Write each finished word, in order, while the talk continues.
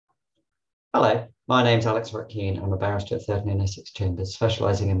Hello, my name's Alex Rutkean. I'm a barrister at Third and Essex Chambers,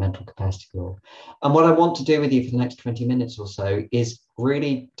 specialising in mental capacity law. And what I want to do with you for the next 20 minutes or so is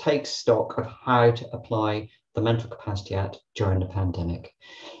really take stock of how to apply the Mental Capacity Act during the pandemic.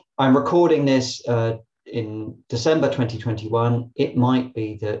 I'm recording this in December 2021. It might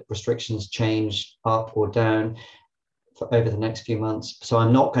be that restrictions change up or down over the next few months. So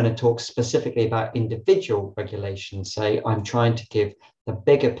I'm not going to talk specifically about individual regulations. Say I'm trying to give the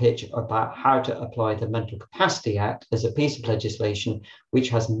bigger picture about how to apply the Mental Capacity Act as a piece of legislation which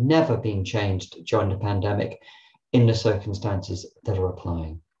has never been changed during the pandemic in the circumstances that are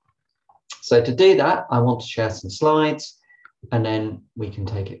applying. So to do that, I want to share some slides and then we can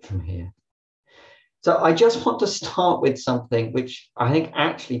take it from here. So I just want to start with something which I think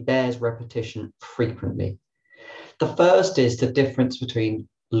actually bears repetition frequently. The first is the difference between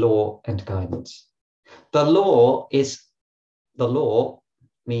law and guidance. The law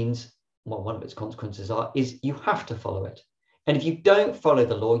means, well, one of its consequences is you have to follow it. And if you don't follow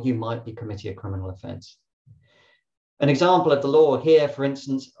the law, you might be committing a criminal offence. An example of the law here, for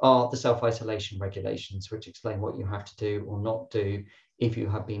instance, are the self-isolation regulations, which explain what you have to do or not do if you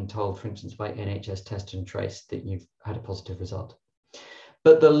have been told, for instance, by NHS Test and Trace that you've had a positive result.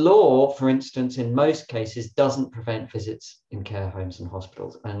 But the law, for instance, in most cases, doesn't prevent visits in care homes and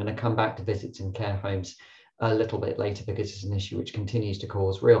hospitals. I'm going to come back to visits in care homes a little bit later because it's an issue which continues to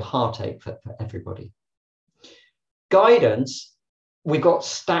cause real heartache for everybody. Guidance, we've got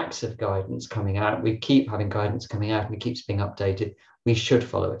stacks of guidance coming out. We keep having guidance coming out and it keeps being updated. We should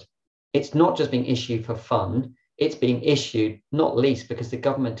follow it. It's not just being issued for fun. It's being issued not least because the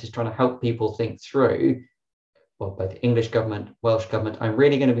government is trying to help people think through, well, both English government, Welsh government. I'm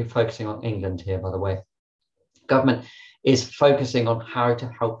really going to be focusing on England here, by the way. Government is focusing on how to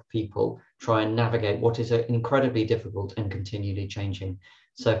help people try and navigate what is an incredibly difficult and continually changing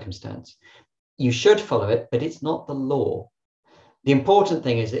circumstance. You should follow it, but it's not the law. The important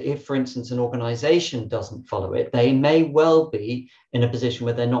thing is that if, for instance, an organization doesn't follow it, they may well be in a position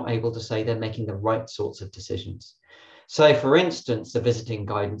where they're not able to say they're making the right sorts of decisions. So, for instance, the visiting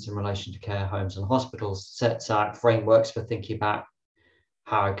guidance in relation to care homes and hospitals sets out frameworks for thinking about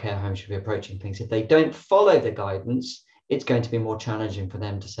how a care home should be approaching things. If they don't follow the guidance, it's going to be more challenging for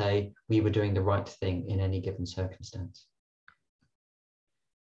them to say we were doing the right thing in any given circumstance.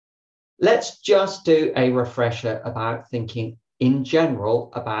 Let's just do a refresher about thinking in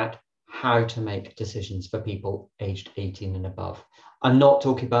general about how to make decisions for people aged 18 and above. I'm not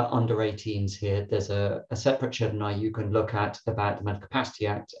talking about under 18s here. There's a separate webinar you can look at about the Mental Capacity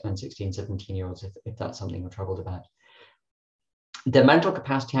Act and 16, 17-year-olds if that's something you're troubled about. The Mental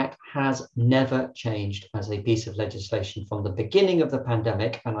Capacity Act has never changed as a piece of legislation from the beginning of the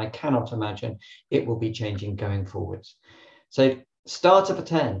pandemic, and I cannot imagine it will be changing going forwards. So starter for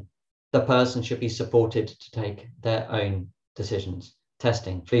 10, the person should be supported to take their own decisions.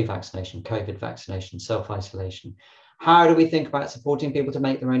 Testing, flu vaccination, COVID vaccination, self-isolation. How do we think about supporting people to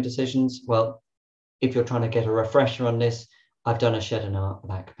make their own decisions? Well, if you're trying to get a refresher on this, I've done a webinar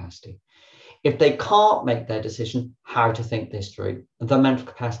about capacity. If they can't make their decision, how to think this through. The Mental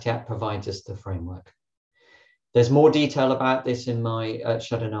Capacity Act provides us the framework. There's more detail about this in my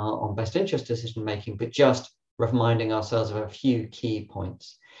webinar on best interest decision making, but just reminding ourselves of a few key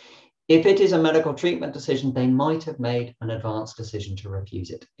points. If it is a medical treatment decision, they might have made an advanced decision to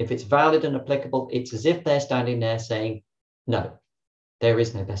refuse it. If it's valid and applicable, it's as if they're standing there saying, no, there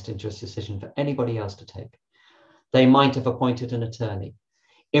is no best interest decision for anybody else to take. They might have appointed an attorney.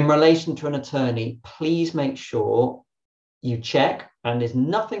 In relation to an attorney, please make sure you check, and there's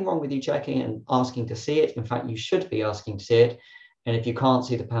nothing wrong with you checking and asking to see it. In fact, you should be asking to see it. And if you can't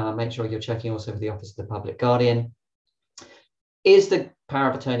see the power, make sure you're checking also with the Office of the Public Guardian. Is the power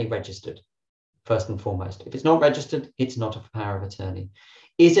of attorney registered, first and foremost? If it's not registered, it's not a power of attorney.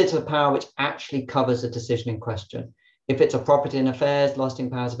 Is it a power which actually covers the decision in question? If it's a property and affairs lasting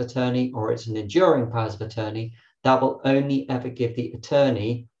powers of attorney, or it's an enduring powers of attorney, that will only ever give the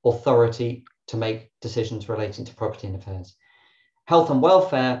attorney authority to make decisions relating to property and affairs. Health and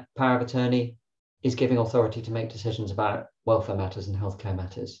welfare power of attorney is giving authority to make decisions about welfare matters and healthcare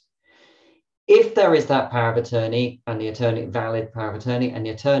matters. If there is that power of attorney and the attorney, valid power of attorney, and the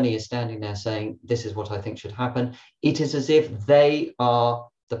attorney is standing there saying, this is what I think should happen, it is as if they are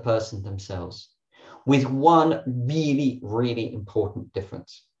the person themselves, with one really, really important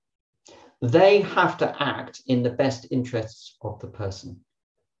difference. They have to act in the best interests of the person.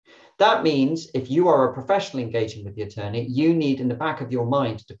 That means if you are a professional engaging with the attorney, you need in the back of your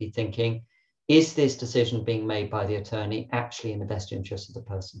mind to be thinking, is this decision being made by the attorney actually in the best interest of the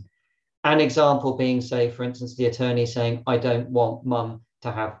person? An example being, say, for instance, the attorney saying, I don't want mum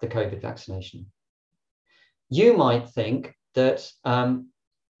to have the COVID vaccination. You might think that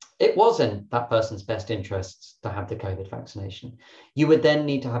it was in that person's best interests to have the COVID vaccination. You would then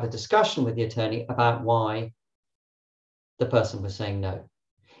need to have a discussion with the attorney about why the person was saying no.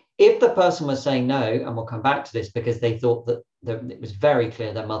 If the person was saying no, and we'll come back to this because they thought that it was very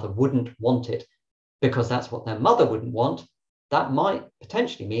clear their mother wouldn't want it because that's what their mother wouldn't want, that might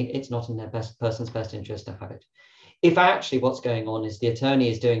potentially mean it's not in their person's best interest to have it. If actually what's going on is the attorney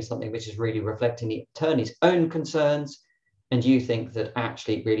is doing something which is really reflecting the attorney's own concerns, and you think that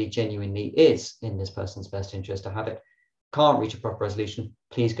actually it really genuinely is in this person's best interest to have it, can't reach a proper resolution,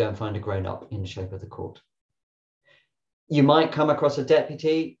 please go and find a grown-up in the shape of the court. You might come across a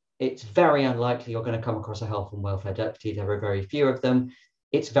deputy. It's very unlikely you're going to come across a health and welfare deputy. There are very few of them.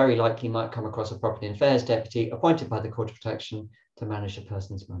 It's very likely you might come across a property and affairs deputy appointed by the Court of Protection to manage a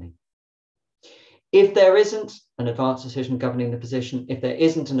person's money. If there isn't an advance decision governing the position, if there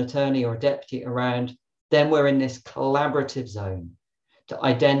isn't an attorney or a deputy around, then we're in this collaborative zone to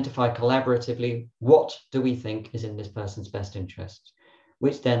identify collaboratively what do we think is in this person's best interest,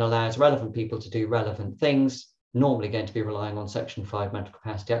 which then allows relevant people to do relevant things, normally going to be relying on Section 5 Mental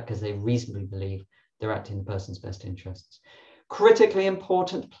Capacity Act because they reasonably believe they're acting in the person's best interests. Critically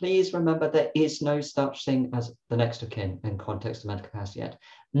important, please remember there is no such thing as the next of kin in context of Mental Capacity Act.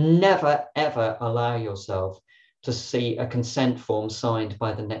 Never, ever allow yourself to see a consent form signed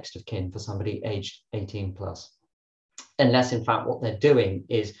by the next of kin for somebody aged 18 plus, unless in fact what they're doing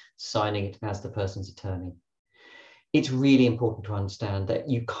is signing it as the person's attorney. It's really important to understand that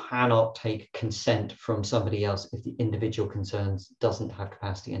you cannot take consent from somebody else if the individual concerns doesn't have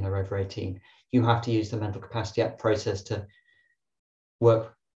capacity and they're over 18. You have to use the Mental Capacity Act process to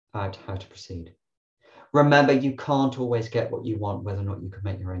work out how to proceed. Remember, you can't always get what you want, whether or not you can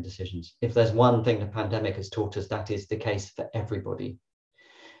make your own decisions. If there's one thing the pandemic has taught us, that is the case for everybody.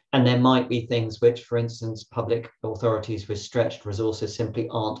 And there might be things which, for instance, public authorities with stretched resources simply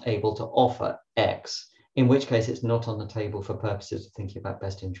aren't able to offer X, in which case it's not on the table for purposes of thinking about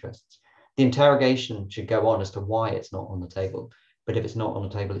best interests. The interrogation should go on as to why it's not on the table. But if it's not on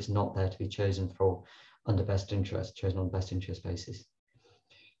the table, it's not there to be chosen for under best interest, chosen on best interest basis.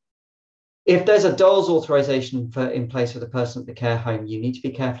 If there's a dole's authorization in place for the person at the care home, you need to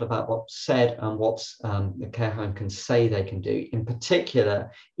be careful about what's said and what the care home can say they can do. In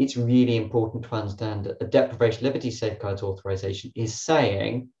particular, it's really important to understand that the deprivation liberty safeguards authorization is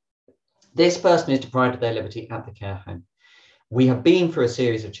saying this person is deprived of their liberty at the care home. We have been through a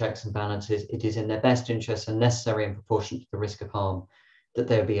series of checks and balances. It is in their best interest and necessary and proportionate to the risk of harm that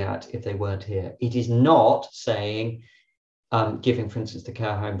they'll be at if they weren't here. It is not saying giving, for instance, the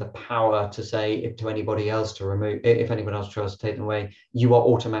care home the power to say if to anybody else to remove, if anyone else tries to take them away, you are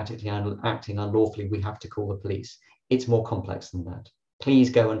automatically acting unlawfully, we have to call the police. It's more complex than that. Please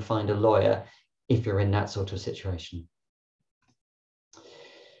go and find a lawyer if you're in that sort of situation.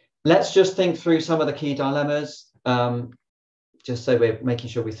 Let's just think through some of the key dilemmas, just so we're making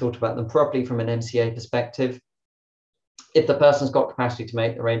sure we thought about them properly from an MCA perspective. If the person's got capacity to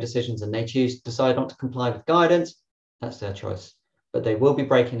make their own decisions and they choose to decide not to comply with guidance, that's their choice, but they will be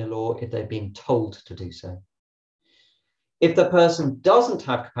breaking the law if they're being told to do so. If the person doesn't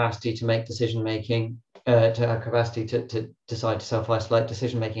have capacity to make decision-making, to have capacity to decide to self-isolate,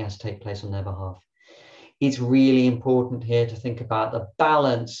 decision-making has to take place on their behalf. It's really important here to think about the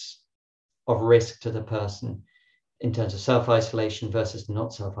balance of risk to the person in terms of self-isolation versus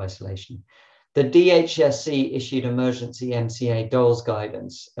not self-isolation. The DHSC issued emergency MCA DOLS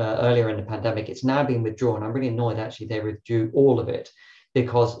guidance earlier in the pandemic. It's now been withdrawn. I'm really annoyed actually they withdrew all of it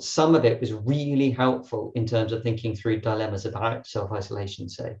because some of it was really helpful in terms of thinking through dilemmas about self-isolation,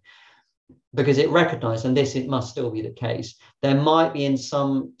 say, because it recognized, and it must still be the case, there might be in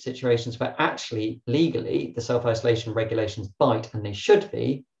some situations where actually legally the self-isolation regulations bite and they should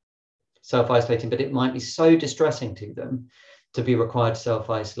be self-isolating, but it might be so distressing to them to be required to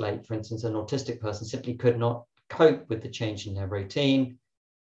self-isolate. For instance, an autistic person simply could not cope with the change in their routine,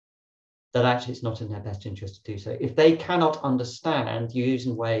 that actually it's not in their best interest to do so. If they cannot understand, use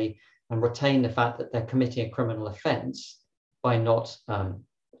and weigh and retain the fact that they're committing a criminal offence by not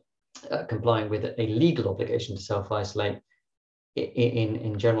complying with a legal obligation to self-isolate,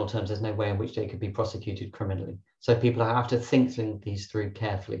 in general terms, there's no way in which they could be prosecuted criminally. So people have to think these through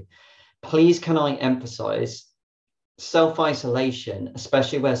carefully. Please can I emphasise, self-isolation,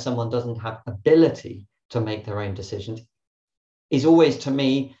 especially where someone doesn't have ability to make their own decisions, is always, to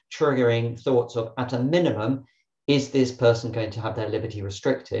me, triggering thoughts of, at a minimum, is this person going to have their liberty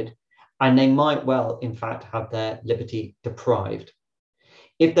restricted? And they might well, in fact, have their liberty deprived.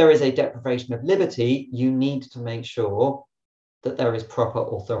 If there is a deprivation of liberty, you need to make sure that there is proper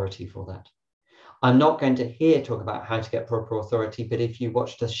authority for that. I'm not going to here talk about how to get proper authority, but if you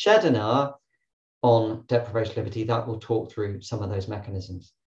watched a Shedinar on deprivation of liberty, that will talk through some of those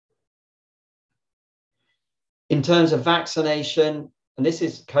mechanisms. In terms of vaccination, and this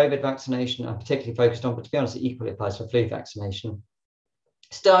is COVID vaccination I'm particularly focused on, but to be honest, it equally applies for flu vaccination.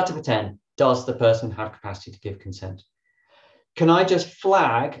 Start to pretend, does the person have capacity to give consent? Can I just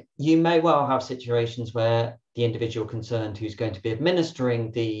flag, you may well have situations where the individual concerned who's going to be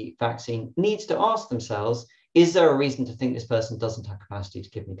administering the vaccine needs to ask themselves, is there a reason to think this person doesn't have capacity to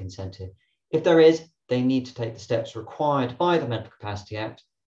give me consent here? If there is, they need to take the steps required by the Mental Capacity Act,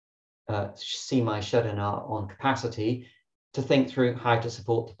 see my Shedinar on capacity, to think through how to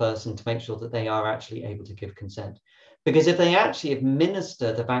support the person to make sure that they are actually able to give consent. Because if they actually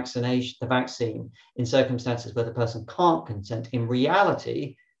administer the vaccine in circumstances where the person can't consent, in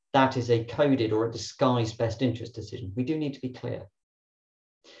reality, that is a coded or a disguised best interest decision. We do need to be clear.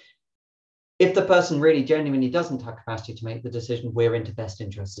 If the person really genuinely doesn't have capacity to make the decision, we're into best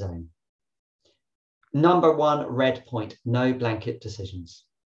interest zone. Number one, red point, no blanket decisions.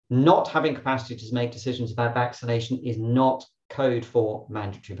 Not having capacity to make decisions about vaccination is not code for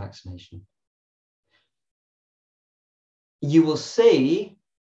mandatory vaccination. You will see,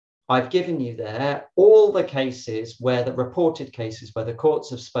 I've given you there all the cases where the reported cases where the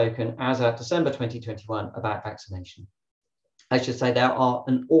courts have spoken as at December 2021 about vaccination. I should say there are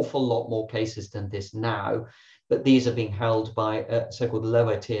an awful lot more cases than this now, but these are being held by so-called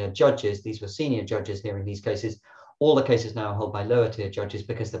lower tier judges. These were senior judges hearing these cases. All the cases now are held by lower tier judges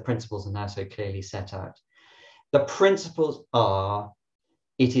because the principles are now so clearly set out. The principles are,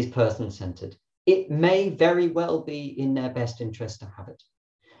 it is person-centered. It may very well be in their best interest to have it.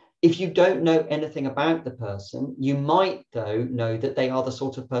 If you don't know anything about the person, you might, though, know that they are the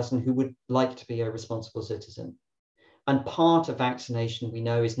sort of person who would like to be a responsible citizen. And part of vaccination, we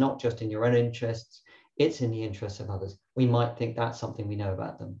know, is not just in your own interests, it's in the interests of others. We might think that's something we know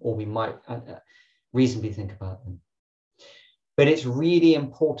about them, or we might reasonably think about them. But it's really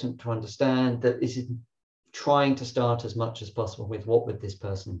important to understand that this is trying to start as much as possible with what would this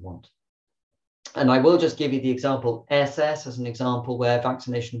person want. And I will just give you the example, SS as an example where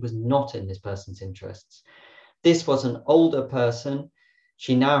vaccination was not in this person's interests. This was an older person.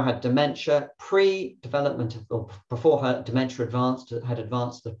 She now had dementia, pre-development or before her dementia had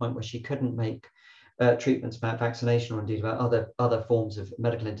advanced to the point where she couldn't make treatments about vaccination or indeed about other forms of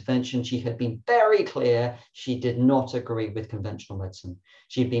medical intervention. She had been very clear she did not agree with conventional medicine.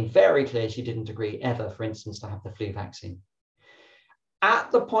 She'd been very clear she didn't agree ever, for instance, to have the flu vaccine.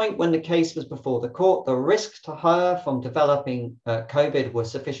 At the point when the case was before the court, the risk to her from developing COVID was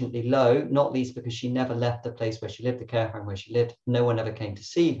sufficiently low, not least because she never left the place where she lived, the care home where she lived. No one ever came to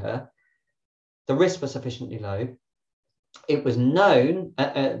see her. The risk was sufficiently low. It was known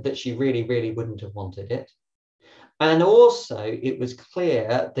that she really, really wouldn't have wanted it. And also, it was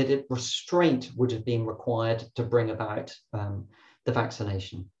clear that restraint would have been required to bring about the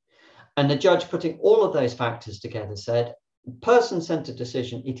vaccination. And the judge, putting all of those factors together, said, person-centered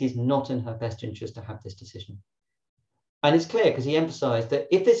decision, it is not in her best interest to have this decision. And it's clear because he emphasized that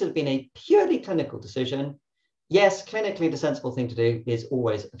if this had been a purely clinical decision, yes, clinically the sensible thing to do is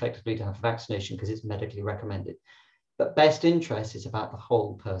always effectively to have vaccination because it's medically recommended. But best interest is about the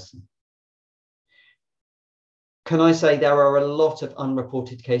whole person. Can I say there are a lot of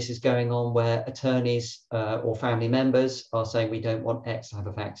unreported cases going on where attorneys or family members are saying we don't want X to have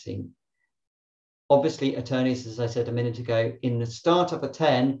a vaccine. Obviously, attorneys, as I said a minute ago, in the start of a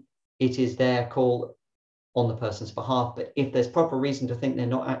 10, it is their call on the person's behalf. But if there's proper reason to think they're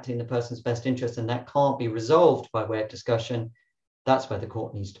not acting in the person's best interest and that can't be resolved by way of discussion, that's where the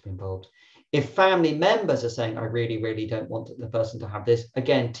court needs to be involved. If family members are saying, I really, really don't want the person to have this,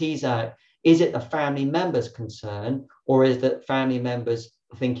 again, tease out, is it the family member's concern or is it family members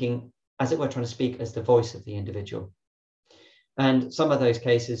thinking, as it were, trying to speak as the voice of the individual? And some of those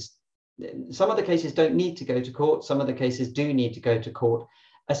cases, some of the cases don't need to go to court. Some of the cases do need to go to court.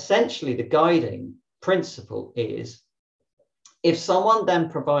 Essentially, the guiding principle is if someone then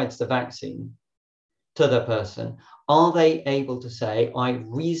provides the vaccine to the person, are they able to say, I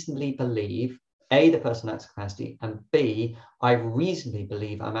reasonably believe, A, the person has capacity, and B, I reasonably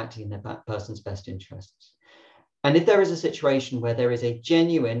believe I'm acting in that person's best interests. And if there is a situation where there is a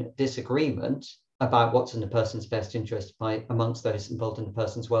genuine disagreement about what's in the person's best interest amongst those involved in the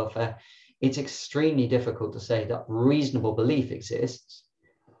person's welfare, it's extremely difficult to say that reasonable belief exists.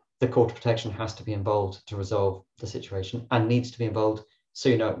 The Court of Protection has to be involved to resolve the situation and needs to be involved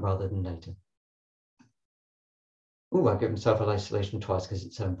sooner rather than later. Oh, I've given self-isolation twice because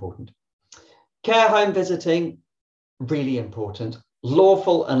it's so important. Care home visiting, really important.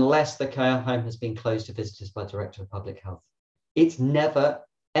 Lawful unless the care home has been closed to visitors by Director of Public Health. It's never,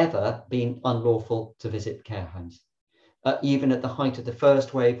 ever been unlawful to visit care homes. Even at the height of the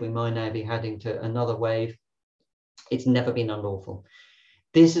first wave, we might now be heading to another wave. It's never been unlawful.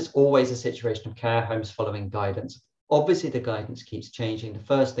 This is always a situation of care homes following guidance. Obviously, the guidance keeps changing. The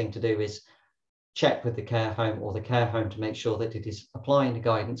first thing to do is check with the care home or the care home to make sure that it is applying the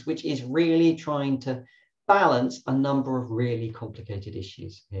guidance, which is really trying to balance a number of really complicated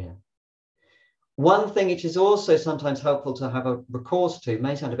issues here. One thing which is also sometimes helpful to have a recourse to,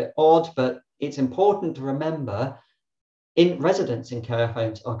 may sound a bit odd, but it's important to remember, residents in care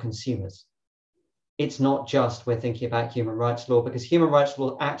homes are consumers. It's not just we're thinking about human rights law, because human rights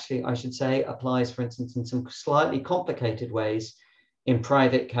law actually, I should say, applies, for instance, in some slightly complicated ways in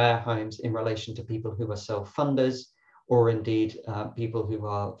private care homes in relation to people who are self-funders, or indeed people who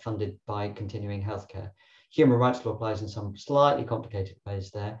are funded by continuing healthcare. Human rights law applies in some slightly complicated ways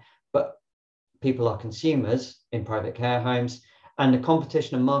there, but people are consumers in private care homes, and the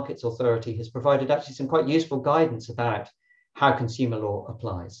Competition and Markets Authority has provided actually some quite useful guidance about how consumer law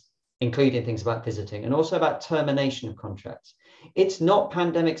applies, including things about visiting and also about termination of contracts. It's not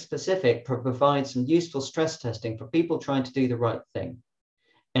pandemic specific, but provides some useful stress testing for people trying to do the right thing,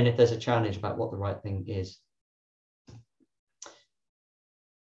 and if there's a challenge about what the right thing is.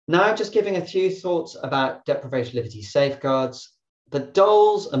 Now, just giving a few thoughts about deprivation of liberty safeguards. The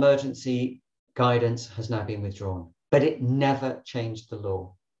Dole's emergency guidance has now been withdrawn, but it never changed the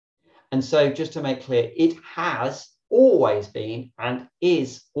law. And so just to make clear, it has always been and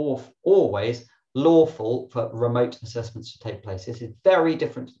is always lawful for remote assessments to take place. This is very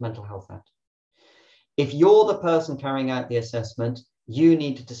different to the Mental Health Act. If you're the person carrying out the assessment, you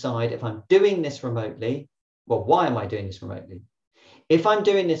need to decide, if I'm doing this remotely, well, why am I doing this remotely? If I'm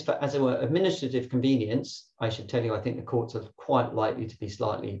doing this for, as it were, administrative convenience, I should tell you, I think the courts are quite likely to be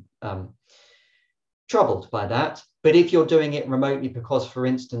slightly troubled by that. But if you're doing it remotely because, for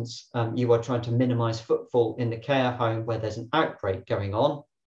instance, you are trying to minimize footfall in the care home where there's an outbreak going on,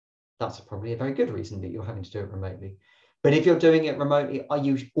 that's probably a very good reason that you're having to do it remotely. But if you're doing it remotely,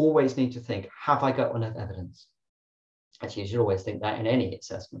 you always need to think, have I got enough evidence? Actually, you should always think that in any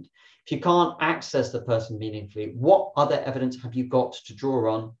assessment. If you can't access the person meaningfully, what other evidence have you got to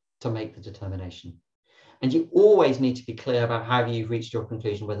draw on to make the determination? And you always need to be clear about how you've reached your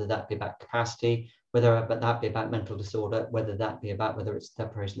conclusion, whether that be about capacity, whether that be about mental disorder, whether that be about whether it's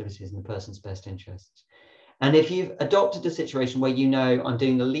deprivation of liberty in the person's best interests. And if you've adopted a situation where you know I'm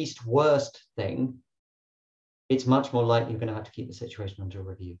doing the least worst thing, it's much more likely you're going to have to keep the situation under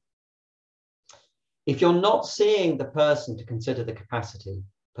review. If you're not seeing the person to consider the capacity,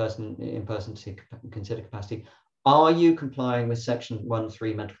 person to consider capacity, are you complying with Section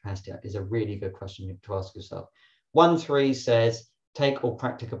 1.3 Mental Capacity Act? Is a really good question to ask yourself. 1.3 says, take all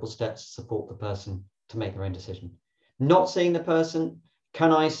practicable steps to support the person to make their own decision. Not seeing the person,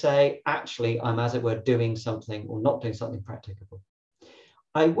 can I say, actually, I'm, as it were, doing something or not doing something practicable?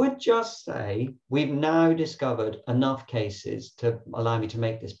 I would just say we've now discovered enough cases to allow me to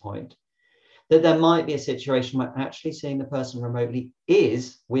make this point, that there might be a situation where actually seeing the person remotely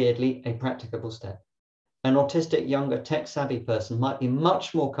is, weirdly, a practicable step. An autistic, younger, tech-savvy person might be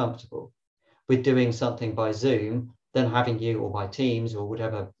much more comfortable with doing something by Zoom than having you, or by Teams, or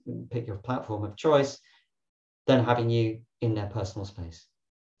whatever, pick your platform of choice, than having you in their personal space.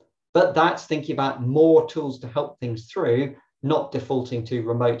 But that's thinking about more tools to help things through, not defaulting to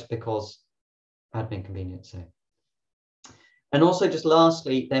remote because admin convenience. And also, just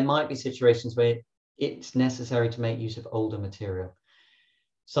lastly, there might be situations where it's necessary to make use of older material.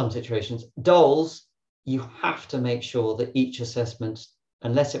 Some situations, Dole's, you have to make sure that each assessment,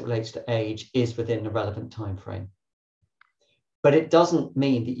 unless it relates to age, is within the relevant time frame. But it doesn't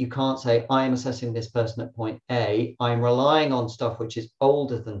mean that you can't say, I am assessing this person at point A, I'm relying on stuff which is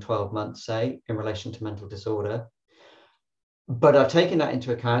older than 12 months, say, in relation to mental disorder. But I've taken that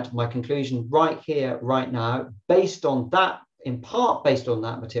into account, my conclusion right here, right now, based on that, in part based on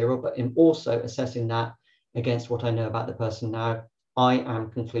that material, but in also assessing that against what I know about the person now, I am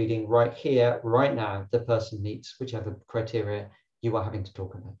concluding right here, right now, the person meets whichever criteria you are having to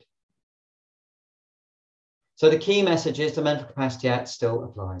talk about. So the key message is the Mental Capacity Act still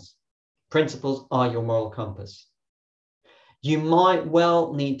applies. Principles are your moral compass. You might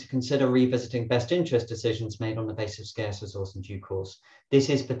well need to consider revisiting best interest decisions made on the basis of scarce resource in due course. This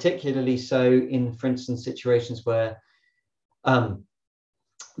is particularly so in, for instance, situations where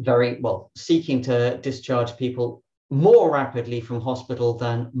seeking to discharge people more rapidly from hospital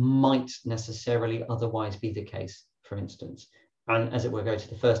than might necessarily otherwise be the case, for instance. and as it were, go to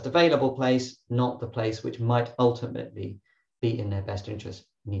the first available place, not the place which might ultimately be in their best interest,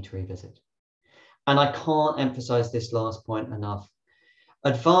 need to revisit. And I can't emphasize this last point enough.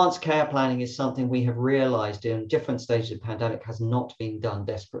 Advanced care planning is something we have realized in different stages of the pandemic has not been done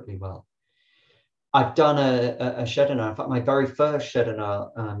desperately well. I've done a Shedinar. In fact, my very first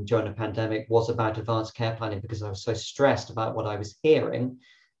Shedinar during the pandemic was about advanced care planning because I was so stressed about what I was hearing.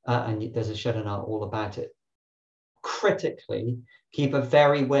 And there's a Shedinar all about it. Critically, keep a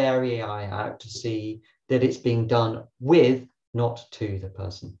very wary eye out to see that it's being done with, not to the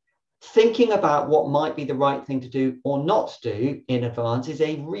person. Thinking about what might be the right thing to do or not do in advance is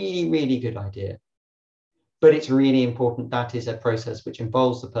a really, really good idea. But it's really important that is a process which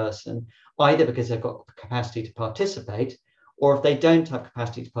involves the person, either because they've got the capacity to participate, or if they don't have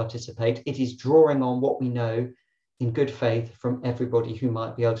capacity to participate, it is drawing on what we know in good faith from everybody who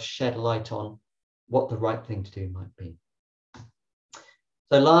might be able to shed light on what the right thing to do might be.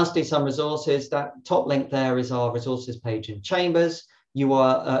 So lastly, some resources. That top link there is our resources page in Chambers. You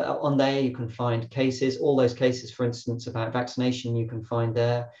are on there, you can find cases, all those cases, for instance, about vaccination, you can find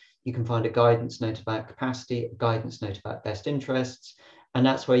there. You can find a guidance note about capacity, a guidance note about best interests. And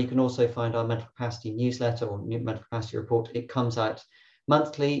that's where you can also find our mental capacity newsletter or mental capacity report. It comes out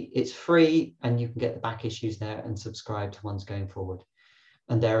monthly, it's free, and you can get the back issues there and subscribe to ones going forward.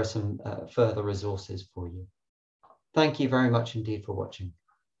 And there are some further resources for you. Thank you very much indeed for watching.